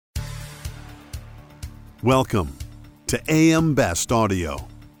Welcome to AM Best Audio.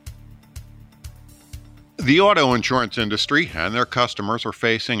 The auto insurance industry and their customers are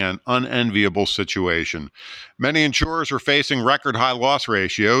facing an unenviable situation. Many insurers are facing record high loss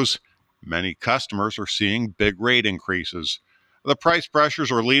ratios. Many customers are seeing big rate increases. The price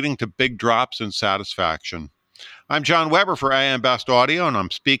pressures are leading to big drops in satisfaction. I'm John Weber for AM Best Audio, and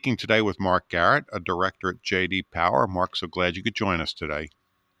I'm speaking today with Mark Garrett, a director at J.D. Power. Mark, so glad you could join us today.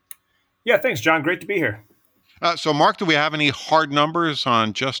 Yeah, thanks, John. Great to be here. So, Mark, do we have any hard numbers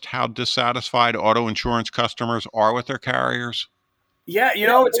on just how dissatisfied auto insurance customers are with their carriers? Yeah,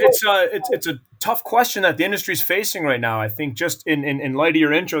 it's a tough question that the industry is facing right now. I think just in light of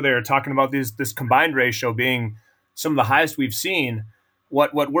your intro there, talking about this combined ratio being some of the highest we've seen.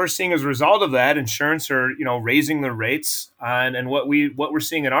 What we're seeing as a result of that, insurance are raising their rates, and what we're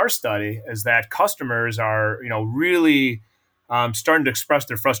seeing in our study is that customers are really starting to express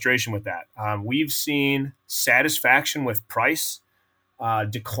their frustration with that. We've seen satisfaction with price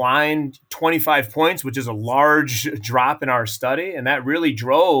declined 25 points, which is a large drop in our study. And that really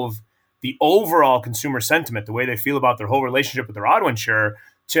drove the overall consumer sentiment, the way they feel about their whole relationship with their auto insurer,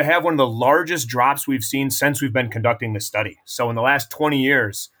 to have one of the largest drops we've seen since we've been conducting this study. So in the last 20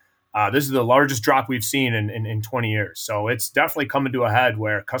 years, this is the largest drop we've seen in 20 years. So it's definitely coming to a head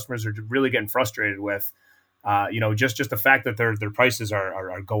where customers are really getting frustrated with just the fact that their prices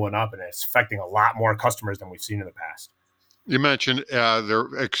are going up, and it's affecting a lot more customers than we've seen in the past. You mentioned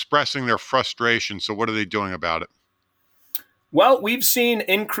they're expressing their frustration. So what are they doing about it? Well, we've seen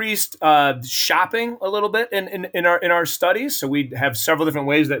increased shopping a little bit in our studies. So we have several different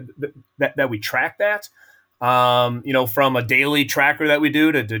ways that we track that. From a daily tracker that we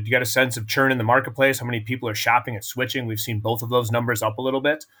do to get a sense of churn in the marketplace, how many people are shopping and switching. We've seen both of those numbers up a little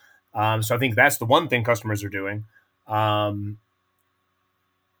bit. So I think that's the one thing customers are doing. We're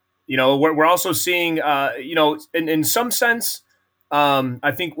also seeing, in some sense,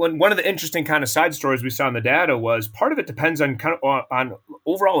 I think one of the interesting kind of side stories we saw in the data was part of it depends on on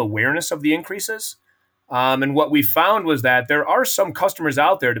overall awareness of the increases. And what we found was that there are some customers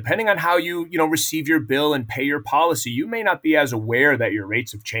out there, depending on how you receive your bill and pay your policy, you may not be as aware that your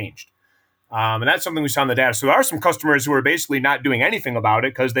rates have changed. And that's something we saw in the data. So there are some customers who are basically not doing anything about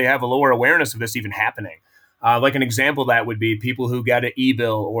it because they have a lower awareness of this even happening. Like an example of that would be people who get an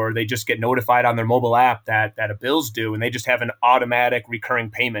e-bill, or they just get notified on their mobile app that a bill's due, and they just have an automatic recurring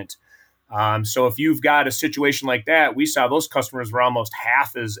payment. So if you've got a situation like that, we saw those customers were almost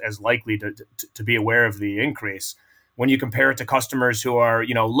half as likely to be aware of the increase. When you compare it to customers who are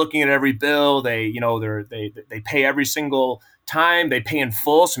looking at every bill, they pay every single time, they pay in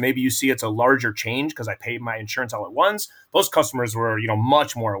full. So maybe you see it's a larger change because I paid my insurance all at once. Those customers were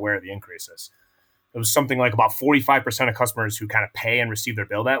much more aware of the increases. It was something like about 45% of customers who kind of pay and receive their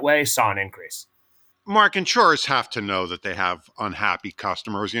bill that way saw an increase. Mark, insurers have to know that they have unhappy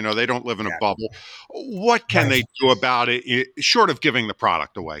customers. They don't live in a bubble. What can they do about it, short of giving the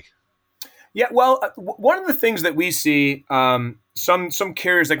product away? Yeah, well, one of the things that we see, some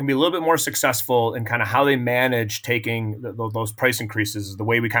carriers that can be a little bit more successful in kind of how they manage taking those price increases is the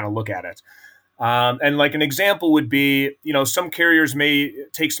way we kind of look at it. And like an example would be, some carriers may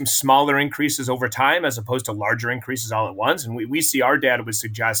take some smaller increases over time as opposed to larger increases all at once. And we see our data would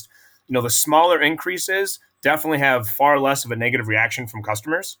suggest, the smaller increases definitely have far less of a negative reaction from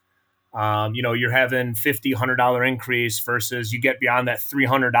customers. You're having $50, $100 increase versus you get beyond that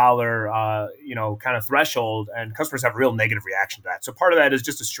 $300, kind of threshold, and customers have a real negative reaction to that. So part of that is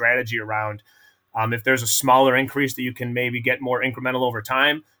just a strategy around if there's a smaller increase that you can maybe get more incremental over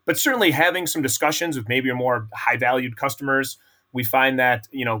time. But certainly having some discussions with maybe your more high-valued customers, we find that,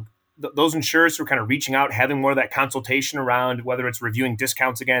 those insurers who are kind of reaching out, having more of that consultation around whether it's reviewing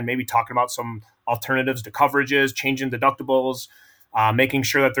discounts again, maybe talking about some alternatives to coverages, changing deductibles, making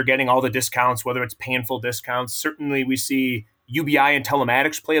sure that they're getting all the discounts, whether it's painful discounts. Certainly we see UBI and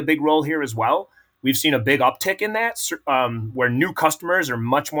telematics play a big role here as well. We've seen a big uptick in that, where new customers are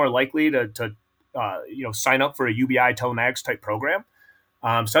much more likely to sign up for a UBI telematics type program.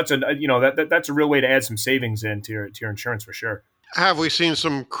 So that's a real way to add some savings into your insurance for sure. Have we seen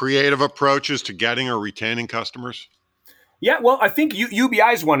some creative approaches to getting or retaining customers? Yeah, well, I think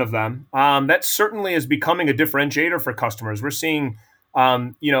UBI is one of them. That certainly is becoming a differentiator for customers. We're seeing,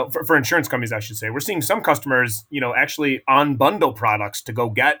 for insurance companies, I should say, we're seeing some customers, actually unbundle products to go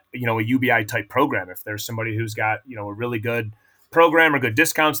get, a UBI type program. If there's somebody who's got, a really good program or good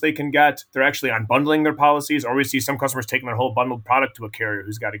discounts they can get, they're actually unbundling their policies. Or we see some customers taking their whole bundled product to a carrier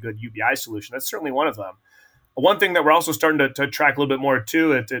who's got a good UBI solution. That's certainly one of them. One thing that we're also starting to track a little bit more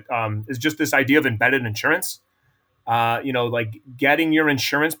too, is just this idea of embedded insurance. like getting your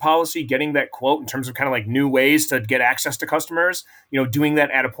insurance policy, getting that quote in terms of kind of like new ways to get access to customers, doing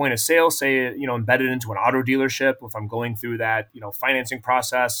that at a point of sale, say, embedded into an auto dealership. If I'm going through that, financing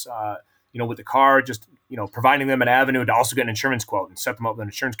process, with the car, just, providing them an avenue to also get an insurance quote and set them up with an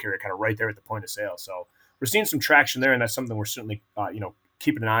insurance carrier kind of right there at the point of sale. So we're seeing some traction there, and that's something we're certainly,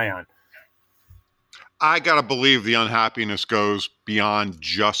 keeping an eye on. I got to believe the unhappiness goes beyond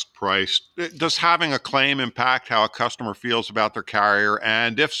just price. Does having a claim impact how a customer feels about their carrier?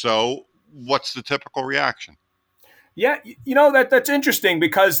 And if so, what's the typical reaction? Yeah, that's interesting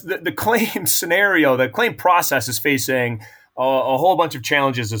because the claim scenario, the claim process is facing a whole bunch of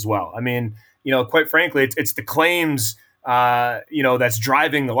challenges as well. I mean, quite frankly, it's the claims that's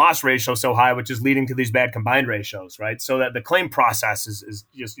driving the loss ratio so high, which is leading to these bad combined ratios, right? So that the claim process is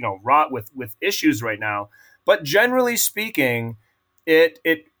just, wrought with issues right now. But generally speaking,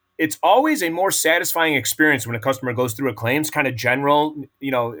 it's always a more satisfying experience when a customer goes through a claims kind of general,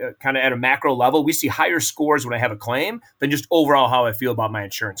 kind of at a macro level. We see higher scores when I have a claim than just overall how I feel about my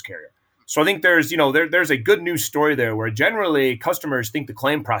insurance carrier. So I think there's a good news story there where generally customers think the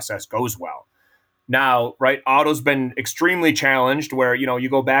claim process goes well. Now, right, auto's been extremely challenged where, you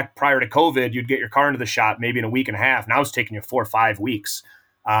go back prior to COVID, you'd get your car into the shop maybe in a week and a half. Now it's taking you 4 or 5 weeks.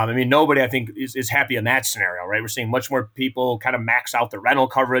 Nobody, I think, is happy in that scenario, right? We're seeing much more people kind of max out the rental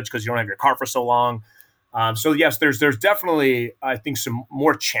coverage because you don't have your car for so long. So yes, there's definitely, I think, some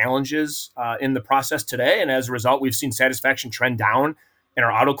more challenges in the process today. And as a result, we've seen satisfaction trend down in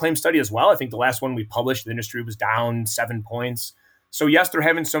our auto claim study as well. I think the last one we published, the industry was down 7 points. So yes, they're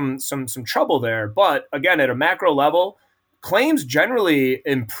having some trouble there. But again, at a macro level, claims generally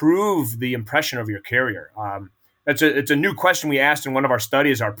improve the impression of your carrier. It's a new question we asked in one of our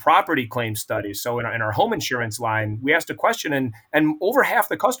studies, our property claim study. So in our home insurance line, we asked a question and over half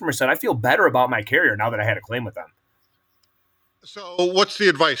the customers said, I feel better about my carrier now that I had a claim with them. So what's the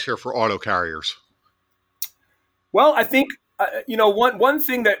advice here for auto carriers? Well, I think, one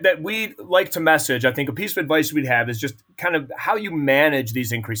thing that we like to message, I think a piece of advice we'd have is just kind of how you manage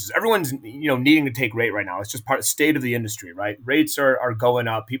these increases. Everyone's, needing to take rate right now. It's just part of the state of the industry, right? Rates are going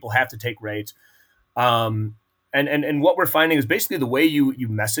up. People have to take rates. And what we're finding is basically the way you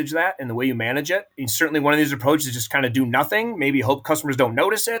message that and the way you manage it. And certainly one of these approaches is just kind of do nothing, maybe hope customers don't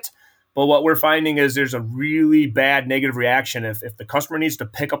notice it. But what we're finding is there's a really bad negative reaction if the customer needs to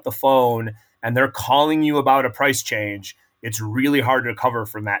pick up the phone and they're calling you about a price change. It's really hard to recover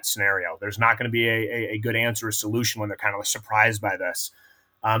from that scenario. There's not going to be a good answer or solution when they're kind of surprised by this.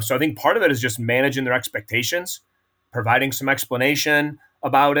 So I think part of it is just managing their expectations, providing some explanation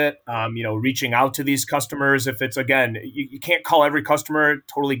about it, reaching out to these customers. If it's, again, you can't call every customer,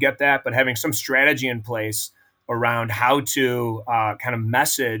 totally get that, but having some strategy in place around how to kind of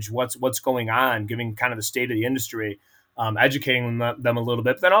message what's going on, giving kind of the state of the industry, educating them a little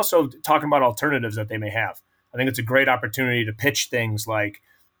bit, but then also talking about alternatives that they may have. I think it's a great opportunity to pitch things like,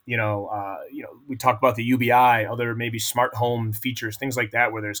 we talk about the UBI, other maybe smart home features, things like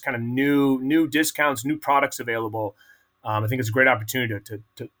that, where there's kind of new discounts, new products available. I think it's a great opportunity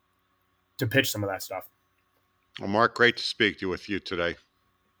to pitch some of that stuff. Well, Mark, great to speak with you today.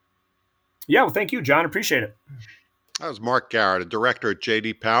 Yeah, well, thank you, John. Appreciate it. That was Mark Garrett, a director at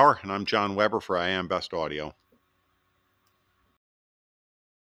JD Power, and I'm John Weber for I Am Best Audio.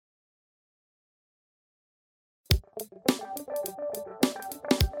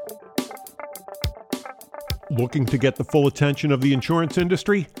 Looking to get the full attention of the insurance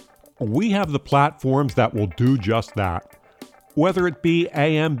industry? We have the platforms that will do just that. Whether it be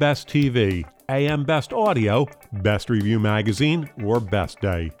AM Best TV, AM Best Audio, Best Review Magazine, or Best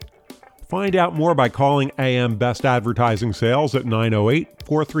Day. Find out more by calling AM Best Advertising Sales at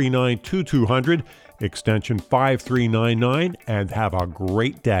 908-439-2200, extension 5399, and have a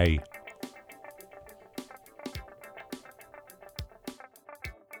great day.